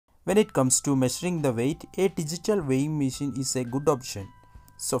When it comes to measuring the weight, a digital weighing machine is a good option.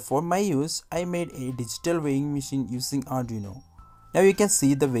 So for my use, I made a digital weighing machine using Arduino. Now you can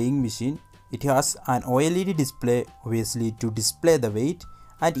see the weighing machine. It has an OLED display obviously to display the weight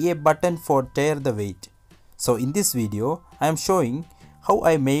and a button for tare the weight. So in this video, I am showing how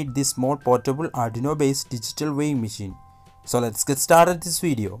I made this small portable Arduino based digital weighing machine. So let's get started this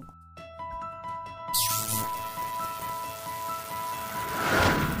video.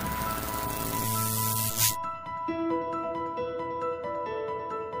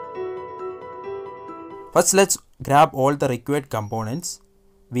 First, let's grab all the required components.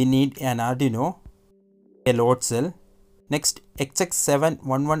 We need an Arduino, a load cell, next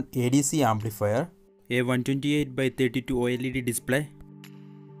HX711 ADC amplifier, a 128 by 32 OLED display,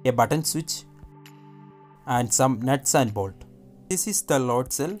 a button switch, and some nuts and bolt. This is the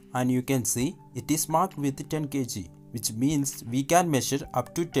load cell and you can see it is marked with 10 kg, which means we can measure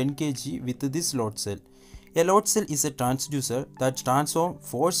up to 10 kg with this load cell. A load cell is a transducer that transforms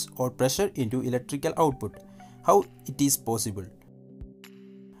force or pressure into electrical output. How it is possible?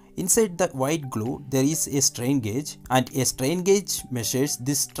 Inside the white glue there is a strain gauge, and a strain gauge measures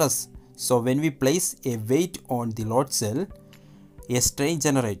this stress. So when we place a weight on the load cell, a strain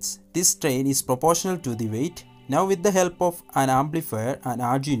generates. This strain is proportional to the weight. Now with the help of an amplifier and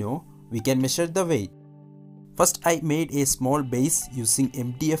Arduino, we can measure the weight. First I made a small base using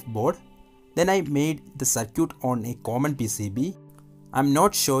MDF board. Then I made the circuit on a common PCB. I'm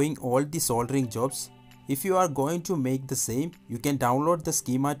not showing all the soldering jobs. If you are going to make the same, you can download the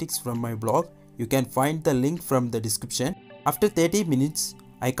schematics from my blog. You can find the link from the description. After 30 minutes,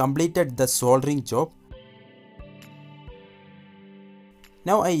 I completed the soldering job.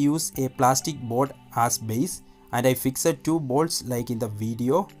 Now I use a plastic board as base and I fixed 2 bolts like in the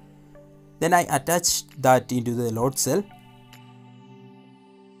video. Then I attached that into the load cell.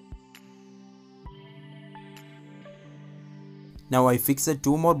 Now I fixed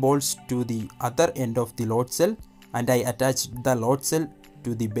 2 more bolts to the other end of the load cell and I attached the load cell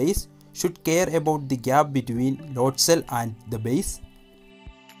to the base. Should care about the gap between load cell and the base.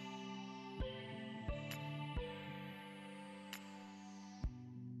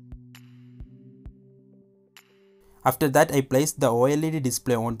 After that I placed the OLED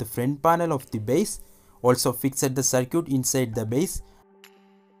display on the front panel of the base. Also fixed the circuit inside the base.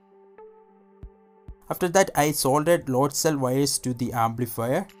 After that I soldered load cell wires to the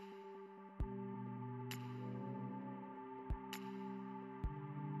amplifier.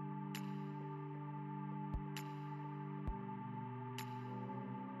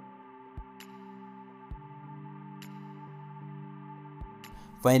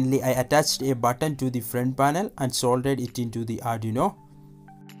 Finally I attached a button to the front panel and soldered it into the Arduino.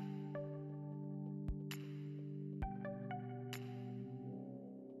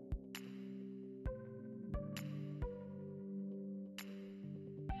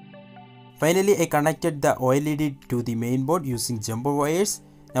 Finally, I connected the OLED to the main board using jumper wires.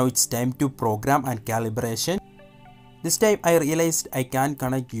 Now it's time to program and calibration. This time I realized I can't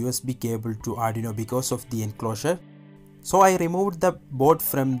connect USB cable to Arduino because of the enclosure. So I removed the board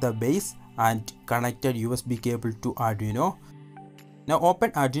from the base and connected USB cable to Arduino. Now open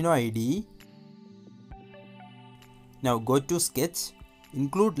Arduino IDE. Now go to Sketch,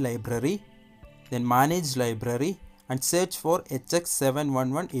 include library, then manage library and search for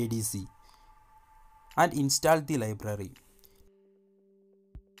HX711 ADC. And install the library.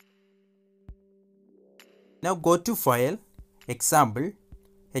 Now go to File, Example,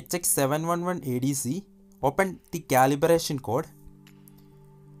 HX711 ADC, open the calibration code.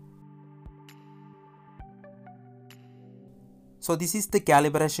 So this is the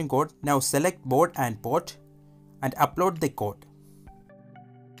calibration code. Now select board and port and upload the code.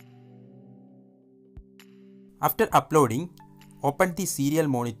 After uploading, open the serial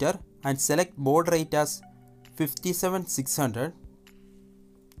monitor and select baud rate as 57600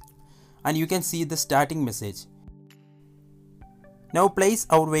 and you can see the starting message. Now place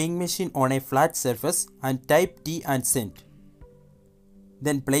our weighing machine on a flat surface and type T and send.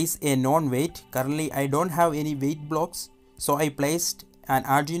 Then place a non-weight. Currently I don't have any weight blocks, so I placed an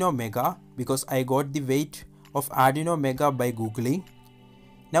Arduino Mega because I got the weight of Arduino Mega by googling.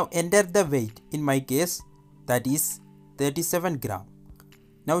 Now enter the weight, in my case that is 37 gram.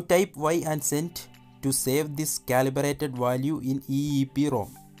 Now type Y and send to save this calibrated value in EEPROM.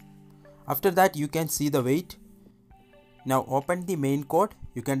 After that you can see the weight. Now open the main code.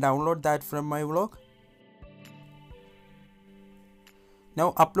 You can download that from my blog.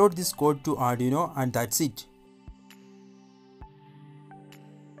 Now upload this code to Arduino and that's it.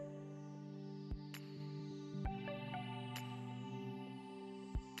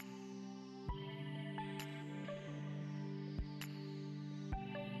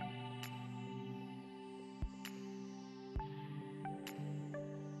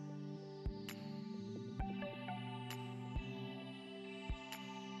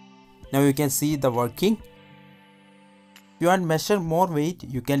 Now you can see the working. If you want to measure more weight,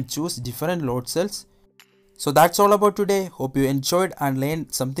 you can choose different load cells. So that's all about today. Hope you enjoyed and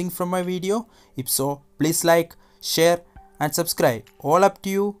learned something from my video. If so, please like, share and subscribe. All up to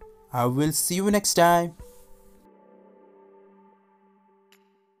you. I will see you next time.